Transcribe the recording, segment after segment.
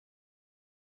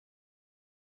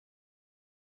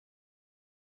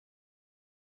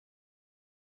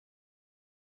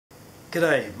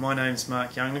G'day, my name's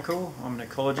Mark Yungnickel. I'm an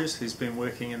ecologist who's been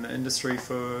working in the industry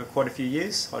for quite a few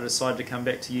years. I decided to come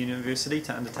back to university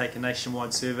to undertake a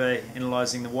nationwide survey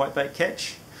analysing the whitebait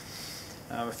catch.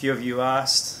 A few of you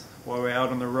asked while we were out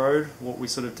on the road what we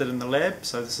sort of did in the lab,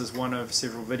 so this is one of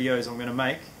several videos I'm going to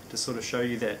make to sort of show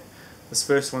you that. This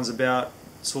first one's about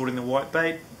sorting the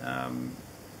whitebait,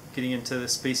 getting into the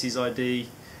species ID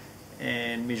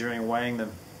and measuring and weighing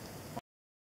them.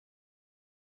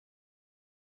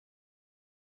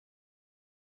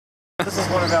 This is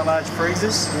one of our large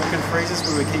freezers, walk-in freezers,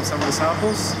 where we keep some of the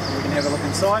samples. We can have a look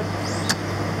inside.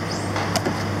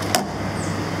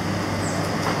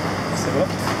 Let's have a look.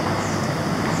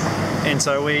 And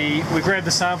so we grab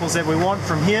the samples that we want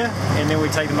from here, and then we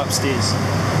take them upstairs.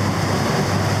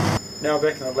 Now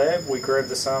back in the lab, we grab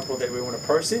the sample that we want to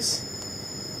process.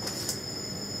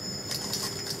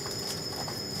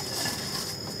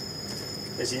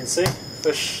 As you can see,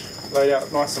 fish laid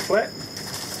out nice and flat.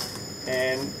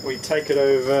 And we take it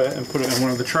over and put it in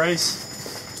one of the trays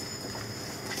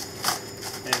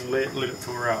and let it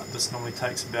thaw out. This normally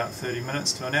takes about 30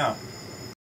 minutes to an hour.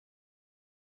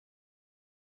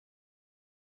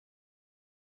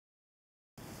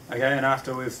 Okay, and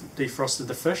after we've defrosted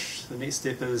the fish, the next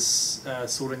step is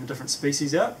sorting the different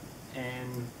species out.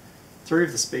 And three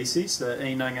of the species, the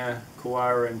Yungnickel,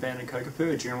 Koara and banded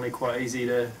Kokopu, are generally quite easy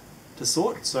to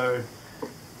sort. So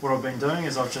what I've been doing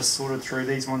is I've just sorted through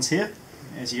these ones here.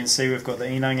 As you can see, we've got the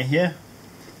Yungnickel here,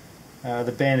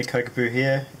 the banded Kokopu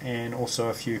here, and also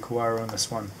a few Koara on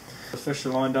this one. The fish are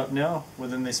lined up now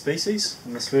within their species.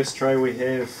 In this first tray we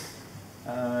have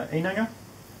Yungnickel.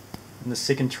 In the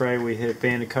second tray we have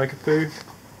banded Kokopu,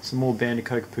 some more banded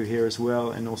Kokopu here as well,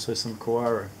 and also some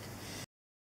Koara.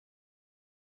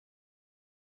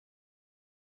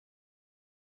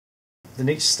 The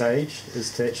next stage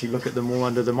is to actually look at them all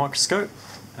under the microscope,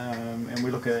 and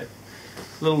we look at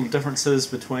little differences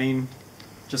between,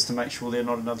 just to make sure they're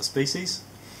not another species.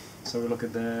 So we look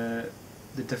at the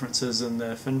differences in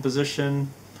the fin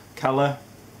position, colour,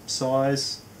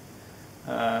 size,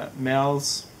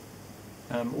 mouths,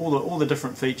 all the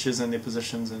different features and their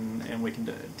positions, and we can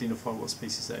identify what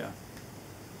species they are.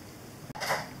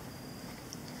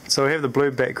 So we have the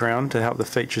blue background to help the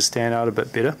features stand out a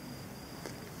bit better.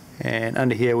 And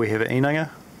under here we have an Yungnickel.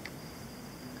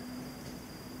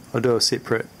 I'll do a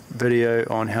separate video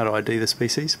on how to ID the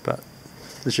species, but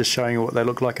it's just showing you what they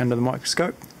look like under the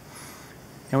microscope.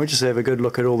 And we just have a good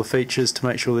look at all the features to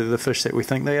make sure they're the fish that we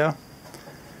think they are.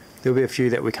 There'll be a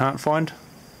few that we can't find,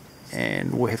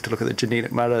 and we'll have to look at the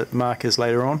genetic markers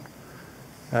later on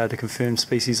to confirm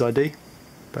species ID,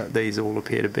 but these all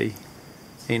appear to be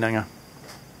Yungnickel.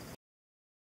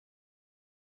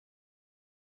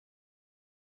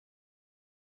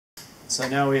 So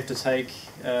now we have to take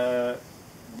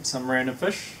some random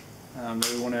fish that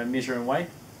we want to measure and weigh.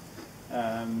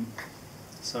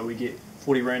 So we get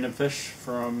 40 random fish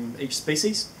from each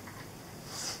species.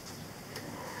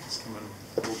 Let's come in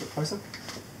a little bit closer.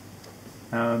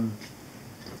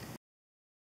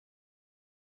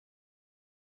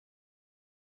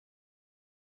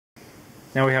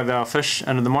 Now we have our fish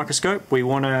under the microscope. We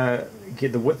want to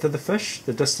get the width of the fish,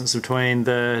 the distance between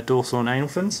the dorsal and anal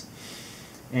fins.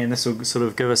 And this will sort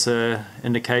of give us an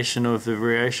indication of the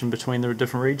variation between the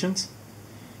different regions.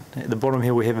 At the bottom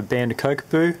here we have a banded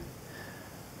Kokopu.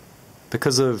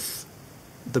 Because of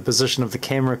the position of the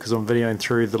camera, because I'm videoing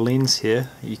through the lens here,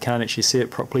 you can't actually see it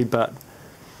properly, but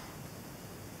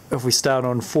if we start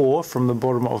on 4 from the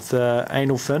bottom of the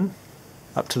anal fin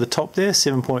up to the top there,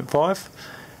 7.5,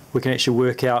 we can actually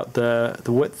work out the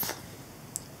width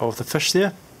of the fish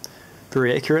there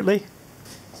very accurately.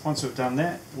 Once we've done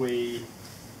that, we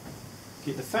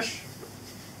get the fish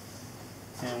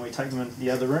and we take them into the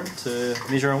other room to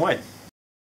measure and weigh.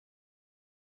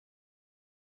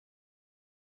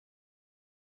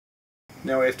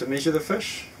 Now we have to measure the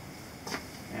fish,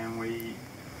 and we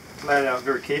lay it out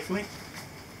very carefully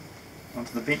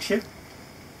onto the bench here,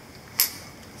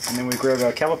 and then we grab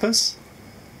our calipers.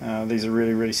 These are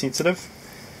really sensitive,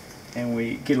 and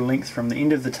we get a length from the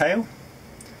end of the tail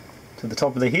to the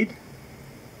top of the head.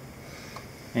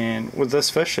 And with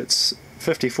this fish it's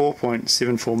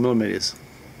 54.74 millimeters.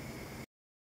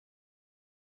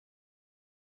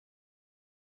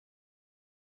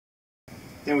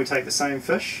 Then we take the same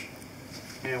fish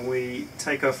and we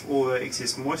take off all the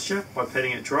excess moisture by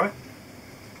patting it dry,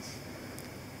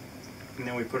 and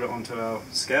then we put it onto our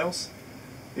scales.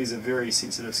 These are very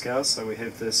sensitive scales, so we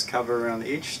have this cover around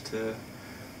the edge to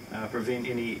prevent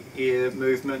any air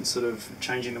movement sort of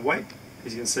changing the weight.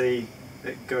 As you can see,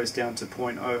 it goes down to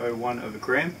 0.001 of a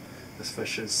gram. This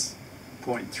fish is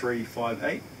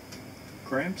 0.358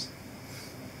 grams.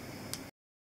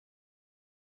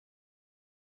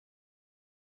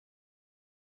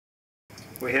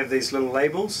 we have these little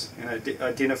labels, and it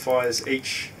identifies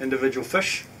each individual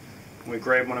fish. We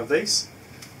grab one of these,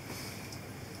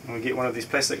 and we get one of these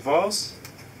plastic vials,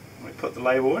 and we put the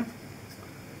label in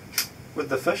with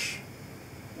the fish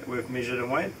that we've measured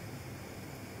and weighed,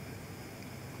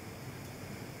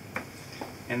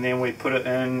 and then we put it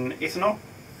in ethanol.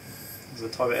 It's a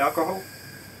type of alcohol.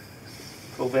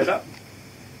 Fill that up,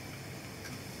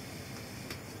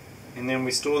 and then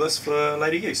we store this for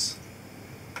later use.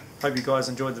 Hope you guys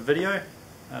enjoyed the video.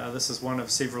 This is one of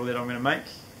several that I'm going to make.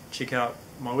 Check out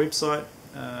my website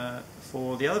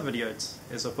for the other videos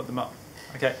as I put them up.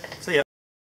 Okay, see ya.